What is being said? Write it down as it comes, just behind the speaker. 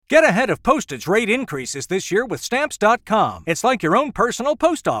Get ahead of postage rate increases this year with Stamps.com. It's like your own personal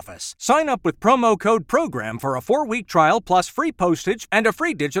post office. Sign up with promo code PROGRAM for a 4-week trial plus free postage and a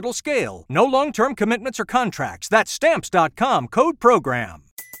free digital scale. No long-term commitments or contracts. That's Stamps.com, code PROGRAM.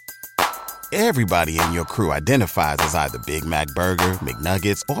 Everybody in your crew identifies as either Big Mac Burger,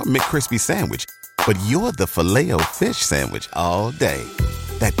 McNuggets, or McCrispy Sandwich. But you're the Filet-O-Fish Sandwich all day.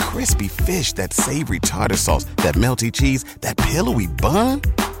 That crispy fish, that savory tartar sauce, that melty cheese, that pillowy bun.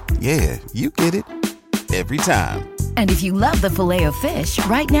 Yeah, you get it. Every time. And if you love the Filet-O-Fish,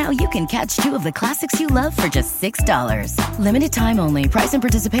 right now you can catch 2 of the classics you love for just $6. Limited time only. Price and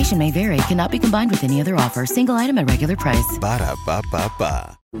participation may vary. Cannot be combined with any other offer. Single item at regular price.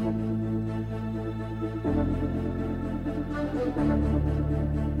 Ba-da-ba-ba-ba.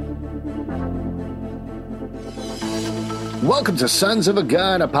 Welcome to Sons of a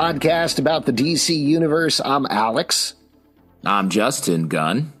Gun, a podcast about the DC Universe. I'm Alex. I'm Justin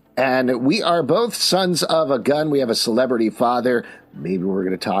Gunn. And we are both sons of a gun. We have a celebrity father. Maybe we're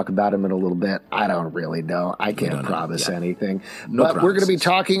going to talk about him in a little bit. I don't really know. I can't promise anything. No but promises. We're going to be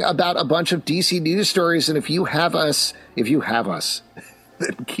talking about a bunch of DC news stories. And if you have us,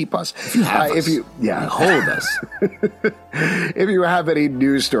 then keep us. Hold us. If you have any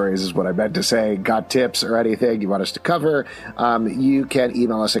news stories, is what I meant to say, got tips or anything you want us to cover, you can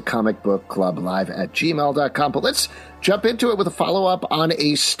email us at comicbookclublive@gmail.com. But let's jump into it with a follow-up on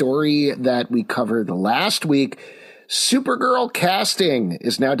a story that we covered last week. Supergirl casting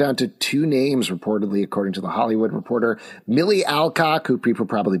is now down to 2 names, reportedly, according to The Hollywood Reporter. Millie Alcock, who people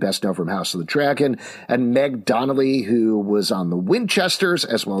probably best know from House of the Dragon, and Meg Donnelly, who was on the Winchesters,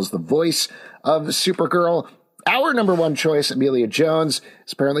 as well as the voice of Supergirl. Our number one choice, Amelia Jones,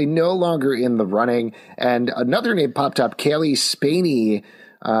 is apparently no longer in the running. And another name popped up, Kaylee Spaney,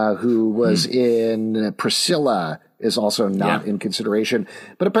 who was in Priscilla, is also not in consideration.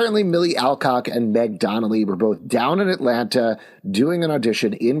 But apparently Millie Alcock and Meg Donnelly were both down in Atlanta doing an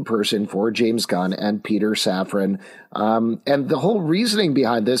audition in person for James Gunn and Peter Safran. And the whole reasoning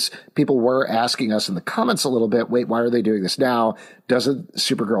behind this, people were asking us in the comments a little bit, wait, why are they doing this now? Doesn't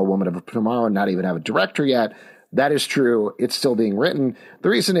Supergirl Woman of Tomorrow not even have a director yet? That is true. It's still being written. The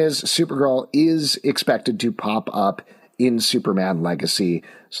reason is Supergirl is expected to pop up in Superman Legacy.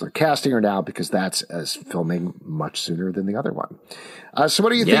 So they're casting her now because that's filming much sooner than the other one. So what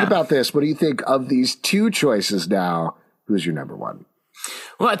do you think about this? What do you think of these 2 choices now? Who's your number one?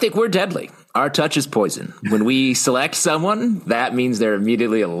 Well, I think we're deadly. Our touch is poison. When we select someone, that means they're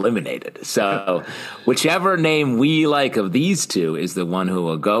immediately eliminated. So whichever name we like of these 2 is the one who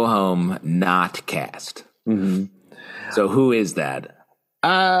will go home not cast. Mm-hmm. So who is that?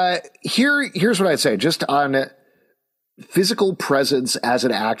 Here's what I'd say. Just on physical presence as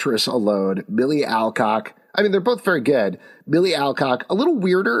an actress alone, Millie Alcock, I mean, they're both very good. Millie Alcock, a little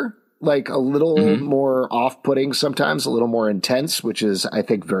weirder, like a little more off-putting sometimes, a little more intense, which is, I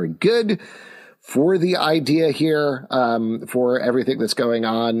think, very good for the idea here, for everything that's going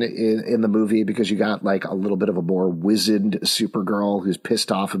on in the movie, because you got like a little bit of a more wizened Supergirl who's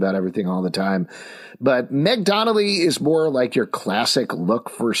pissed off about everything all the time. But Meg Donnelly is more like your classic look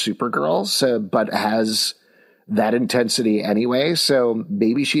for Supergirl, but has that intensity anyway. So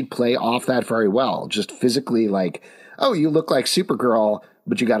maybe she'd play off that very well. Just physically, like, oh, you look like Supergirl,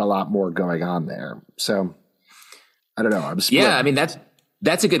 but you got a lot more going on there. So I don't know. I'm split. Yeah, I mean, that's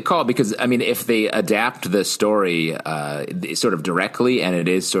a good call, because I mean, if they adapt the story sort of directly, and it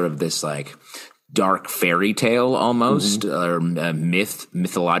is sort of this like dark fairy tale almost, or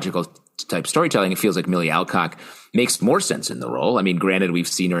mythological type storytelling, it feels like Millie Alcock makes more sense in the role. I mean, granted, we've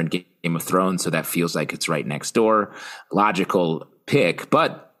seen her in Game of Thrones, so that feels like it's right next door. Logical pick.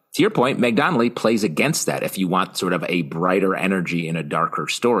 But to your point, Meg Donnelly plays against that if you want sort of a brighter energy in a darker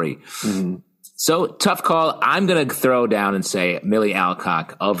story. Mm-hmm. So tough call. I'm going to throw down and say Millie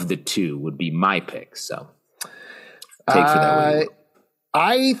Alcock of the 2 would be my pick. So take for that.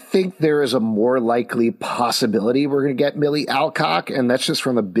 I think there is a more likely possibility we're going to get Millie Alcock, and that's just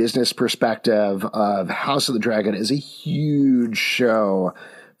from a business perspective of House of the Dragon is a huge show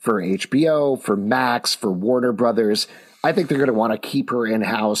for HBO, for Max, for Warner Brothers. I think they're going to want to keep her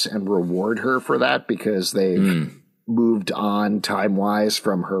in-house and reward her for that because they've moved on time-wise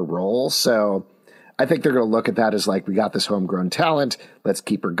from her role. So I think they're going to look at that as like, we got this homegrown talent. Let's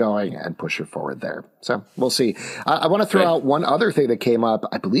keep her going and push her forward there. So we'll see. I want to throw out one other thing that came up.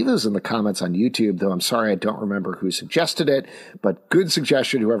 I believe it was in the comments on YouTube, though I'm sorry I don't remember who suggested it, but good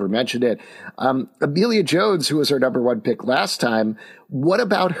suggestion, whoever mentioned it. Amelia Jones, who was our number one pick last time. What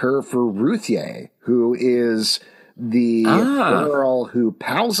about her for Ruthye, who is the girl who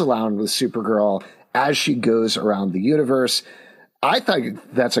pals around with Supergirl as she goes around the universe? I thought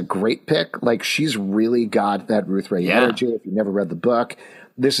that's a great pick. Like, she's really got that Ruth Ray energy. If you never read the book,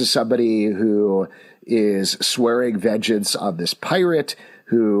 this is somebody who is swearing vengeance on this pirate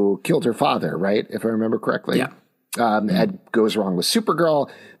who killed her father, right? If I remember correctly. Yeah. And goes wrong with Supergirl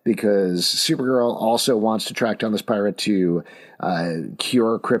because Supergirl also wants to track down this pirate to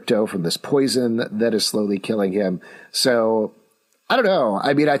cure Krypto from this poison that is slowly killing him. So I don't know.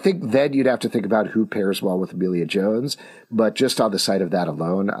 I mean, I think then you'd have to think about who pairs well with Amelia Jones. But just on the side of that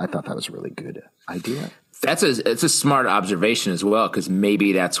alone, I thought that was a really good idea. It's a smart observation as well, because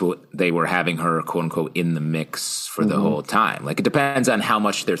maybe that's what they were having her, quote unquote, in the mix for the whole time. Like, it depends on how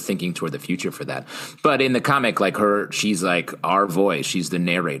much they're thinking toward the future for that. But in the comic, like, she's like our voice. She's the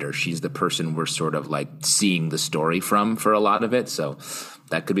narrator. She's the person we're sort of like seeing the story from for a lot of it. So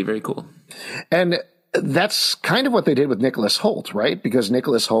that could be very cool. And that's kind of what they did with Nicholas Hoult, right? Because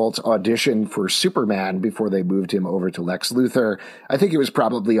Nicholas Hoult auditioned for Superman before they moved him over to Lex Luthor. I think he was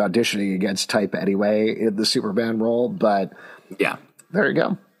probably auditioning against type anyway in the Superman role, but yeah, there you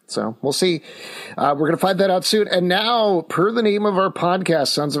go. So we'll see. We're going to find that out soon. And now, per the name of our podcast,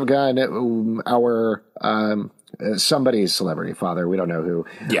 Sons of Gun, our somebody's celebrity father, we don't know who,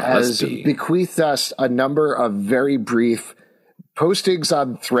 has bequeathed us a number of very brief postings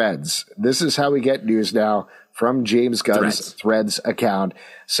on Threads. This is how we get news now from James Gunn's Threads account.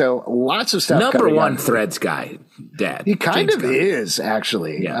 So lots of stuff. Number one Threads guy, Dad. He kind of is,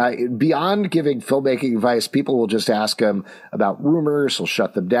 actually. Yeah. Beyond giving filmmaking advice, people will just ask him about rumors. He'll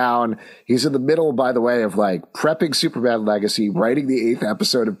shut them down. He's in the middle, by the way, of like prepping Superman Legacy, writing the 8th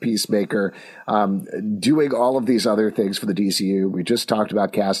episode of Peacemaker, doing all of these other things for the DCU. We just talked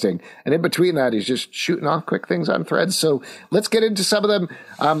about casting. And in between that, he's just shooting off quick things on Threads. So let's get into some of them.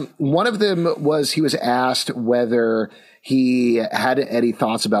 One of them was he was asked whether he had any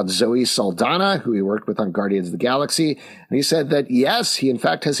thoughts about Zoe Saldana, who he worked with on Guardians of the Galaxy. And he said that, yes, he in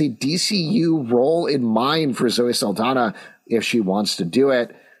fact has a DCU role in mind for Zoe Saldana if she wants to do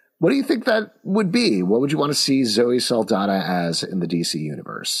it. What do you think that would be? What would you want to see Zoe Saldana as in the DC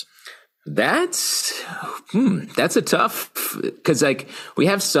universe? That's a tough, because like we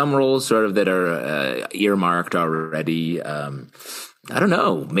have some roles sort of that are earmarked already. I don't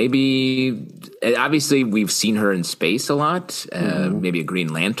know. Maybe, obviously, we've seen her in space a lot. Maybe a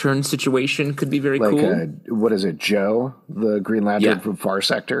Green Lantern situation could be very cool. What is it, Joe, the Green Lantern from Far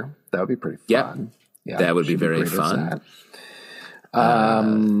Sector? That would be pretty fun. Yeah, that would be very fun.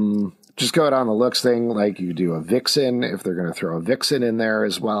 Just going on the looks thing, like you do a Vixen, if they're going to throw a Vixen in there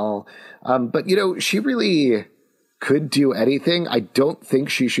as well. But, you know, she really could do anything. I don't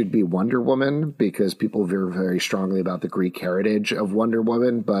think she should be Wonder Woman because people feel very strongly about the Greek heritage of Wonder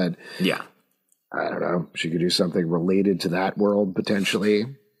Woman. But yeah, I don't know. She could do something related to that world potentially.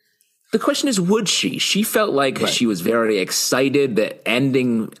 The question is, would she? She felt like she was very excited that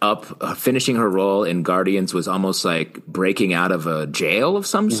finishing her role in Guardians was almost like breaking out of a jail of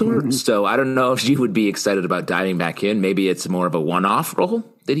some sort. So I don't know if she would be excited about diving back in. Maybe it's more of a one-off role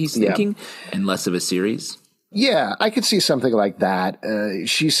that he's thinking and less of a series. Yeah, I could see something like that.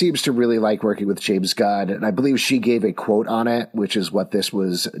 She seems to really like working with James Gunn, and I believe she gave a quote on it, which is what this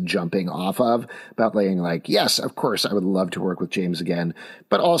was jumping off of, about laying like, yes, of course, I would love to work with James again.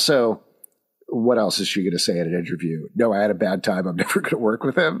 But also, what else is she going to say in an interview? No, I had a bad time. I'm never going to work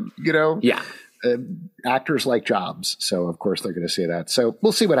with him, you know? Yeah. Actors like jobs, so of course they're going to say that. So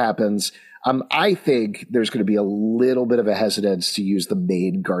we'll see what happens. I think there's going to be a little bit of a hesitance to use the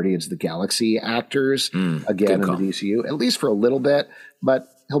main Guardians of the Galaxy actors again in the DCU, at least for a little bit, but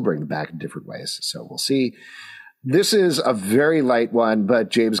he'll bring them back in different ways. So we'll see. This is a very light one, but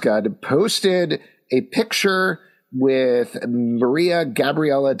James Gunn posted a picture with Maria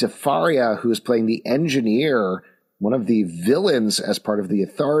Gabriela De Faria, who's playing the engineer, one of the villains as part of the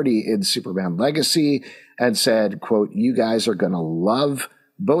Authority in Superman Legacy, and said, quote, "You guys are going to love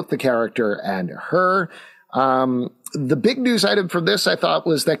both the character and her." The big news item from this, I thought,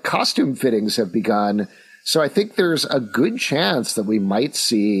 was that costume fittings have begun. So I think there's a good chance that we might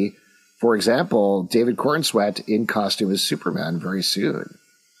see, for example, David Cornsweet in costume as Superman very soon.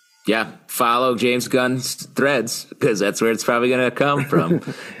 Yeah, follow James Gunn's Threads because that's where it's probably going to come from.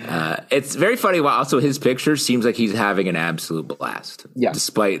 It's very funny. Also, his picture seems like he's having an absolute blast. Yeah,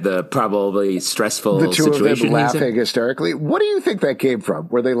 despite the probably stressful situation. The two of them laughing hysterically. What do you think that came from?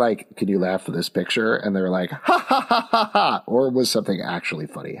 Were they like, "Can you laugh for this picture?" And they were like, "Ha ha ha ha ha," or was something actually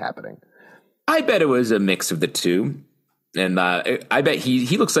funny happening? I bet it was a mix of the two. And I bet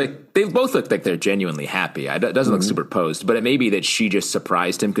he looks like they both look like they're genuinely happy. It doesn't look superposed, but it may be that she just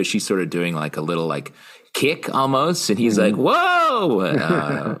surprised him because she's sort of doing like a little like kick almost. And he's like, whoa,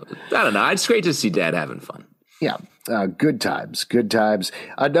 I don't know. It's great to see Dad having fun. Yeah, good times, good times.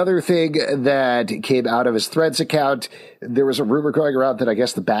 Another thing that came out of his Threads account, there was a rumor going around that I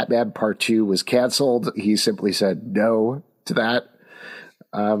guess the Batman Part 2 was canceled. He simply said no to that.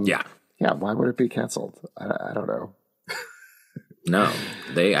 Yeah, why would it be canceled? I don't know. No,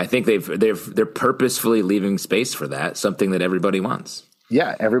 I think they're purposefully leaving space for that, something that everybody wants.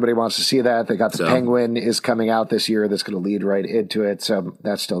 Yeah, everybody wants to see that. They got the Penguin is coming out this year. That's going to lead right into it. So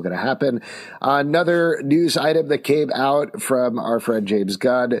that's still going to happen. Another news item that came out from our friend James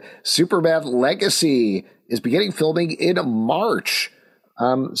Gunn, Superman Legacy is beginning filming in March.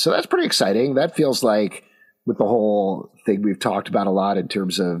 So that's pretty exciting. That feels like with the whole thing we've talked about a lot in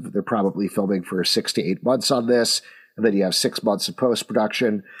terms of they're probably filming for 6 to 8 months on this. And then you have 6 months of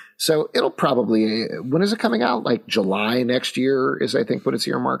post-production. So it'll probably, when is it coming out? Like July next year is, I think, what it's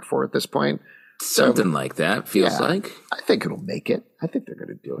earmarked for at this point. Something like that, feels like. I think it'll make it. I think they're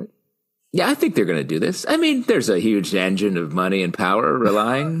going to do it. Yeah, I think they're going to do this. I mean, there's a huge engine of money and power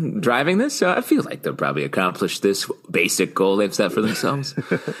driving this. So I feel like they'll probably accomplish this basic goal they've set for themselves.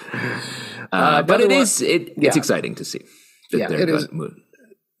 But it's exciting to see. It is.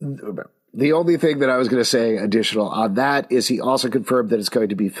 The only thing that I was going to say additional on that is he also confirmed that it's going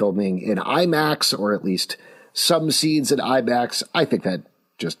to be filming in IMAX, or at least some scenes in IMAX. I think that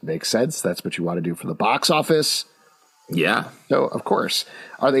just makes sense. That's what you want to do for the box office. Yeah. So, of course,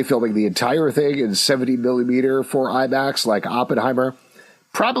 are they filming the entire thing in 70 millimeter for IMAX like Oppenheimer?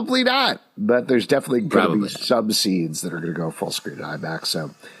 Probably not, but there's definitely going to be some scenes that are going to go full screen in IMAX.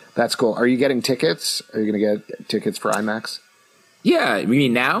 So that's cool. Are you getting tickets? Are you going to get tickets for IMAX? Yeah. You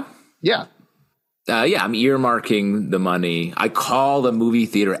mean now? Yeah. I'm earmarking the money. I call the movie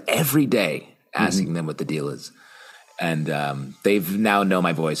theater every day asking them what the deal is. And they've now know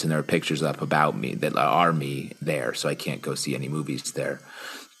my voice, and there are pictures up about me that are me there, so I can't go see any movies there.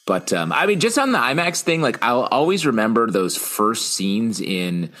 But, I mean, just on the IMAX thing, like, I'll always remember those first scenes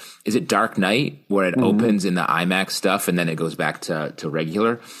in, is it Dark Knight, where it opens in the IMAX stuff, and then it goes back to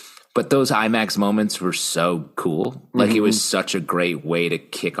regular. But those IMAX moments were so cool. Like, it was such a great way to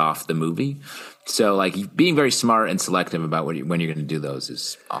kick off the movie. So, like, being very smart and selective about when you're going to do those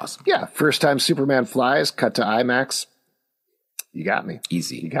is awesome. Yeah, first time Superman flies, cut to IMAX. You got me.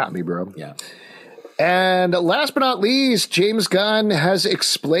 Easy. You got me, bro. Yeah. And last but not least, James Gunn has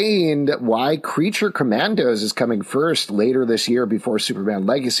explained why Creature Commandos is coming first later this year before Superman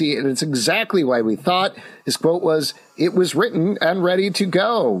Legacy, and it's exactly why we thought. His quote was, "It was written and ready to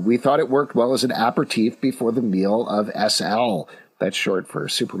go. We thought it worked well as an aperitif before the meal of SL." That's short for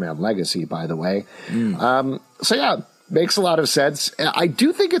Superman Legacy, by the way. So yeah, makes a lot of sense. I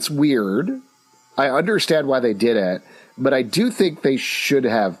do think it's weird. I understand why they did it, but I do think they should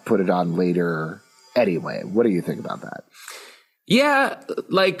have put it on later anyway. What do you think about that? Yeah,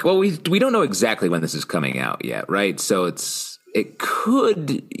 like, well, we don't know exactly when this is coming out yet, right? So they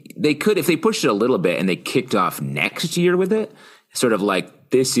could, if they pushed it a little bit and they kicked off next year with it, sort of like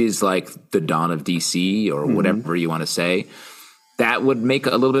this is like the dawn of DC or whatever you want to say, that would make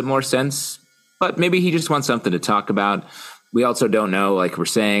a little bit more sense. But maybe he just wants something to talk about. We also don't know, like we're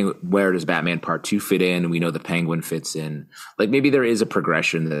saying, where does Batman Part 2 fit in? We know the Penguin fits in. Like, maybe there is a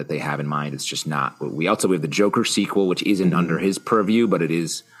progression that they have in mind. It's just not. We have the Joker sequel, which isn't under his purview, but it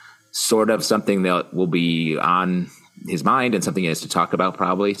is sort of something that will be on his mind and something he has to talk about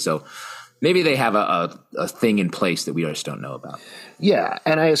probably. So maybe they have a thing in place that we just don't know about. Yeah,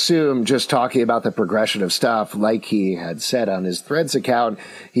 and I assume just talking about the progression of stuff, like he had said on his Threads account,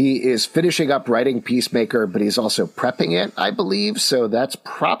 he is finishing up writing Peacemaker, but he's also prepping it, I believe. So that's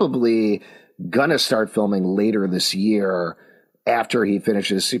probably gonna start filming later this year after he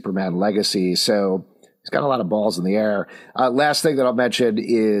finishes Superman Legacy. So he's got a lot of balls in the air. Last thing that I'll mention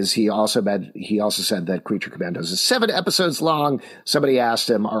is he also said that Creature Commandos is 7 episodes long. Somebody asked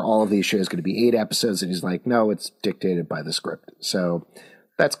him, are all of these shows going to be 8 episodes? And he's like, no, it's dictated by the script. So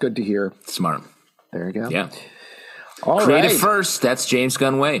that's good to hear. Smart. There you go. Yeah. All Creative right. First. That's James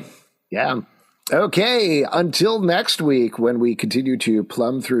Gunn way. Yeah. Okay, until next week when we continue to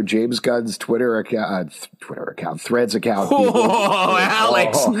plumb through James Gunn's Threads account. Oh,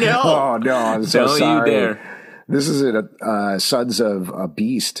 Alex, no. Oh, no, I'm so Don't sorry. you dare. This is Sons of a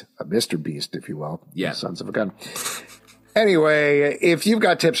Beast, a Mr. Beast, if you will. Yeah. Sons of a Gun. Anyway, if you've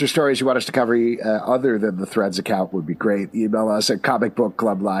got tips or stories you want us to cover other than the Threads account, would be great. Email us at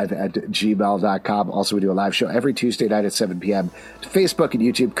comicbookclublive@gmail.com. Also, we do a live show every Tuesday night at 7 p.m. to Facebook and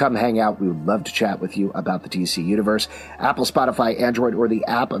YouTube. Come hang out. We would love to chat with you about the DC Universe. Apple, Spotify, Android, or the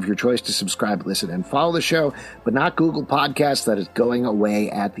app of your choice to subscribe, listen, and follow the show, but not Google Podcasts. That is going away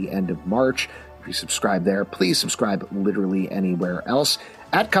at the end of March. If you subscribe there, please subscribe literally anywhere else.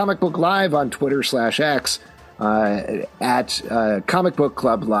 At Comic Book Live on Twitter/X. at Comic Book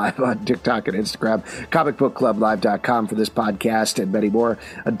Club Live on TikTok and Instagram, comicbookclublive.com for this podcast and many more.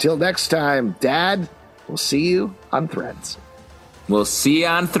 Until next time, Dad, we'll see you on Threads. We'll see you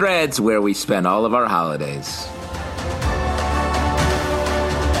on Threads, where we spend all of our holidays.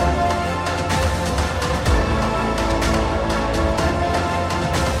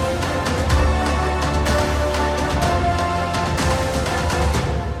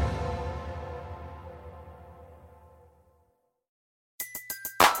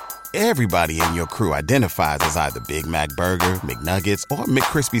 Everybody in your crew identifies as either Big Mac Burger, McNuggets, or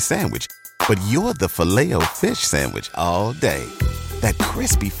McCrispy Sandwich. But you're the Filet-O-Fish Sandwich all day. That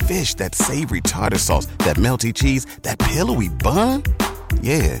crispy fish, that savory tartar sauce, that melty cheese, that pillowy bun.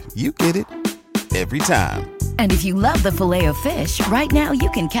 Yeah, you get it. Every time. And if you love the Filet-O-Fish, right now you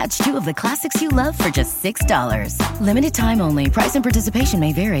can catch two of the classics you love for just $6. Limited time only. Price and participation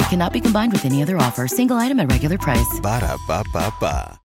may vary. Cannot be combined with any other offer. Single item at regular price. Ba-da-ba-ba-ba.